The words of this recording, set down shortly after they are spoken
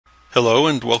Hello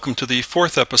and welcome to the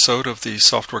fourth episode of the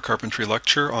Software Carpentry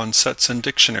lecture on sets and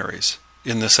dictionaries.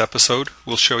 In this episode,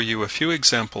 we'll show you a few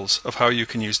examples of how you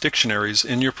can use dictionaries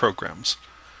in your programs.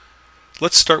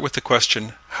 Let's start with the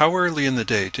question, how early in the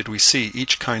day did we see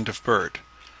each kind of bird?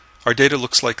 Our data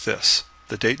looks like this: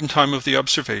 the date and time of the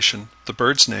observation, the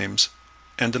birds' names,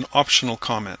 and an optional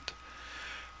comment.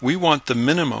 We want the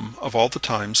minimum of all the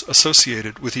times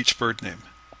associated with each bird name.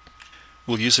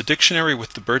 We'll use a dictionary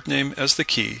with the bird name as the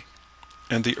key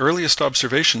and the earliest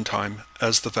observation time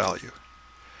as the value.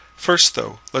 First,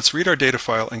 though, let's read our data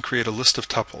file and create a list of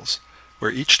tuples,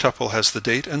 where each tuple has the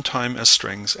date and time as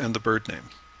strings and the bird name.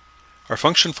 Our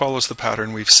function follows the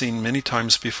pattern we've seen many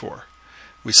times before.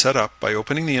 We set up by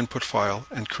opening the input file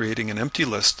and creating an empty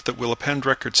list that we'll append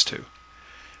records to.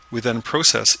 We then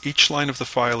process each line of the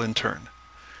file in turn.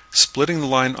 Splitting the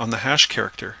line on the hash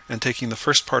character and taking the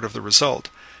first part of the result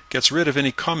gets rid of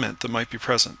any comment that might be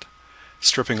present.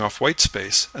 Stripping off white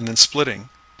space and then splitting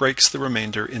breaks the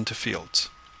remainder into fields.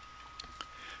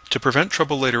 To prevent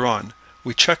trouble later on,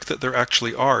 we check that there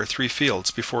actually are 3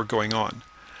 fields before going on.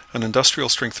 An industrial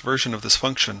strength version of this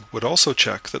function would also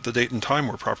check that the date and time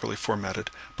were properly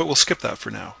formatted, but we'll skip that for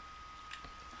now.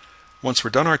 Once we're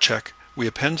done our check, we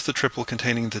append the triple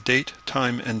containing the date,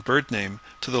 time, and bird name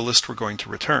to the list we're going to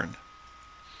return.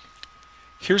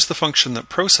 Here's the function that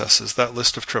processes that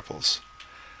list of triples.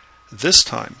 This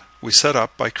time, we set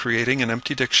up by creating an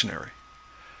empty dictionary.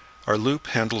 Our loop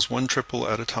handles one triple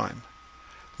at a time.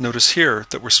 Notice here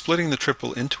that we're splitting the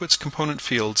triple into its component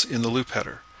fields in the loop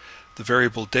header. The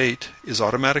variable date is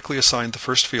automatically assigned the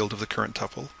first field of the current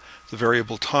tuple, the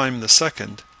variable time the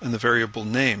second, and the variable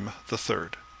name the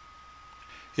third.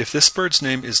 If this bird's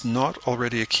name is not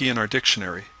already a key in our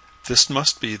dictionary, this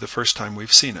must be the first time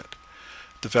we've seen it.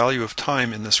 The value of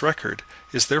time in this record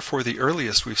is therefore the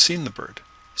earliest we've seen the bird,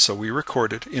 so we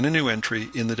record it in a new entry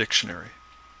in the dictionary.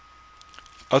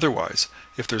 Otherwise,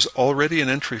 if there's already an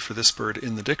entry for this bird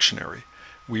in the dictionary,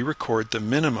 we record the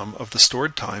minimum of the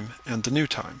stored time and the new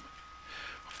time.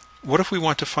 What if we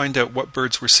want to find out what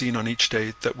birds were seen on each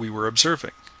day that we were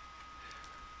observing?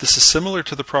 This is similar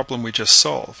to the problem we just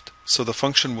solved, so the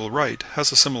function we'll write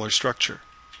has a similar structure.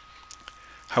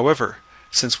 However,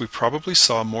 since we probably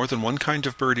saw more than one kind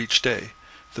of bird each day,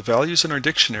 the values in our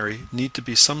dictionary need to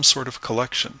be some sort of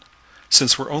collection.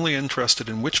 Since we're only interested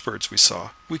in which birds we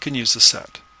saw, we can use a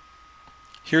set.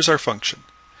 Here's our function.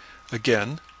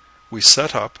 Again, we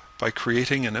set up by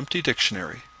creating an empty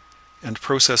dictionary and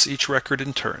process each record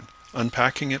in turn,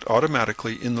 unpacking it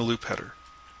automatically in the loop header.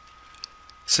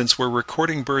 Since we're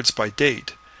recording birds by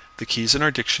date, the keys in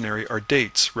our dictionary are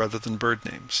dates rather than bird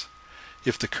names.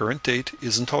 If the current date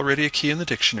isn't already a key in the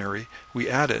dictionary, we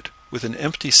add it with an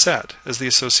empty set as the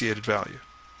associated value.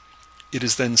 It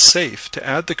is then safe to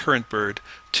add the current bird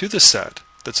to the set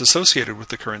that's associated with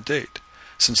the current date,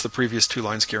 since the previous 2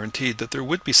 lines guaranteed that there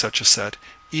would be such a set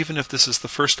even if this is the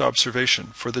first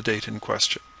observation for the date in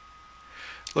question.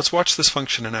 Let's watch this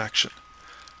function in action.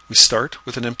 We start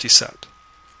with an empty set.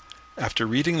 After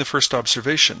reading the first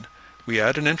observation, we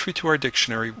add an entry to our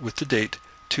dictionary with the date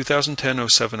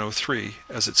 2010-07-03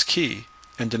 as its key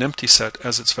and an empty set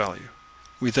as its value.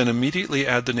 We then immediately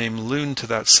add the name loon to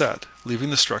that set, leaving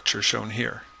the structure shown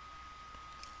here.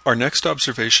 Our next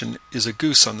observation is a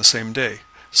goose on the same day,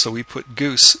 so we put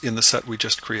goose in the set we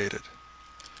just created.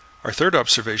 Our third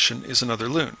observation is another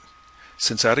loon.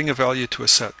 Since adding a value to a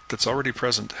set that's already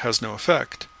present has no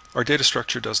effect, our data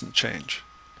structure doesn't change.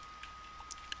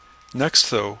 Next,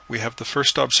 though, we have the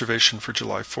first observation for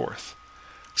July 4th.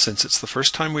 Since it's the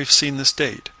first time we've seen this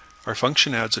date, our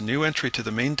function adds a new entry to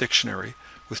the main dictionary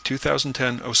with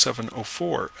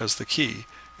 2010-07-04 as the key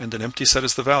and an empty set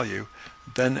as the value,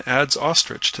 then adds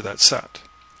ostrich to that set.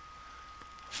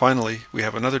 Finally, we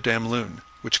have another damn loon,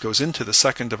 which goes into the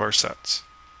second of our sets.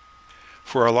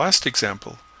 For our last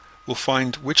example, we'll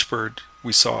find which bird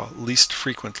we saw least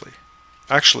frequently.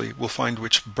 Actually, we'll find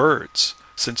which birds,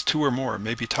 since 2 or more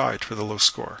may be tied for the low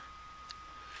score.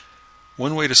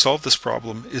 One way to solve this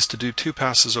problem is to do 2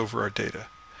 passes over our data.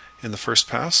 In the first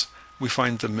pass, we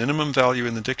find the minimum value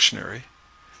in the dictionary.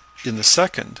 In the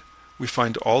second, we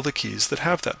find all the keys that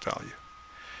have that value.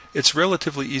 It's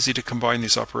relatively easy to combine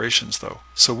these operations, though,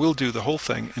 so we'll do the whole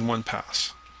thing in 1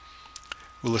 pass.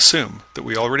 We'll assume that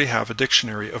we already have a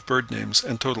dictionary of bird names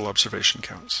and total observation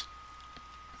counts.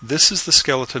 This is the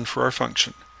skeleton for our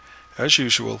function. As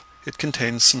usual, it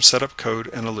contains some setup code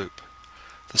and a loop.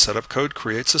 The setup code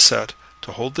creates a set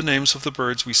to hold the names of the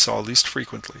birds we saw least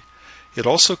frequently. It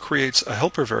also creates a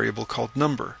helper variable called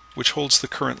number, which holds the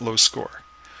current low score.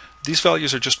 These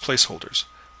values are just placeholders.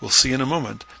 We'll see in a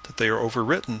moment that they are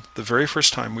overwritten the very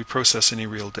first time we process any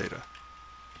real data.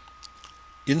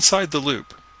 Inside the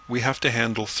loop, we have to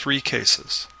handle three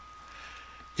cases.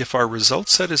 If our result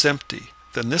set is empty,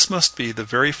 then this must be the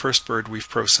very first bird we've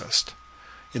processed.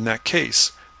 In that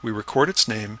case, we record its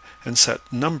name and set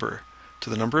number to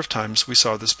the number of times we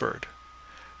saw this bird.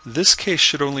 This case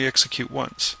should only execute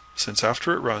once, since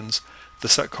after it runs, the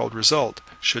set called result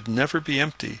should never be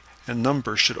empty and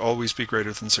number should always be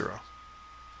greater than 0.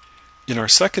 In our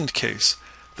second case,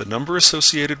 the number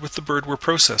associated with the bird we're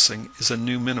processing is a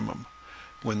new minimum.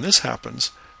 When this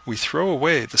happens, we throw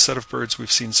away the set of birds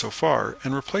we've seen so far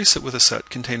and replace it with a set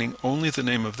containing only the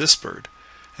name of this bird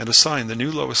and assign the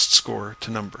new lowest score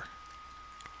to number.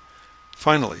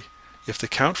 Finally, if the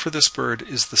count for this bird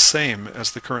is the same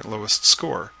as the current lowest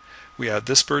score, we add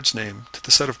this bird's name to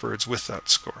the set of birds with that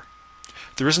score.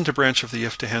 There isn't a branch of the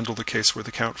if to handle the case where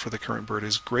the count for the current bird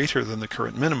is greater than the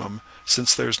current minimum,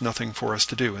 since there's nothing for us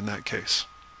to do in that case.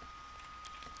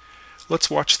 Let's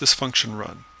watch this function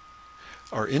run.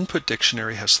 Our input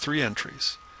dictionary has 3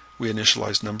 entries. We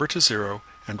initialize number to 0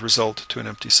 and result to an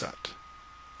empty set.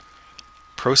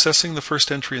 Processing the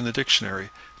first entry in the dictionary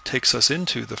takes us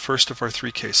into the first of our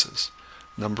 3 cases.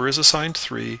 Number is assigned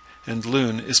 3 and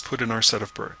loon is put in our set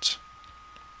of birds.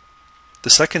 The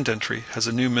second entry has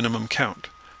a new minimum count,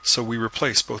 so we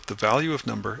replace both the value of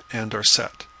number and our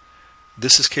set.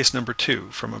 This is case number 2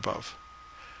 from above.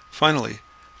 Finally,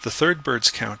 the third bird's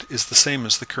count is the same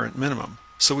as the current minimum,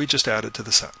 so we just add it to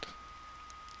the set.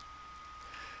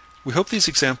 We hope these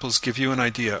examples give you an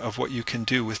idea of what you can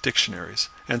do with dictionaries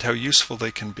and how useful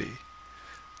they can be.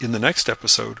 In the next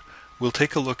episode, we'll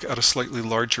take a look at a slightly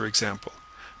larger example.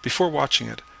 Before watching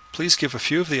it, please give a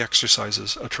few of the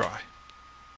exercises a try.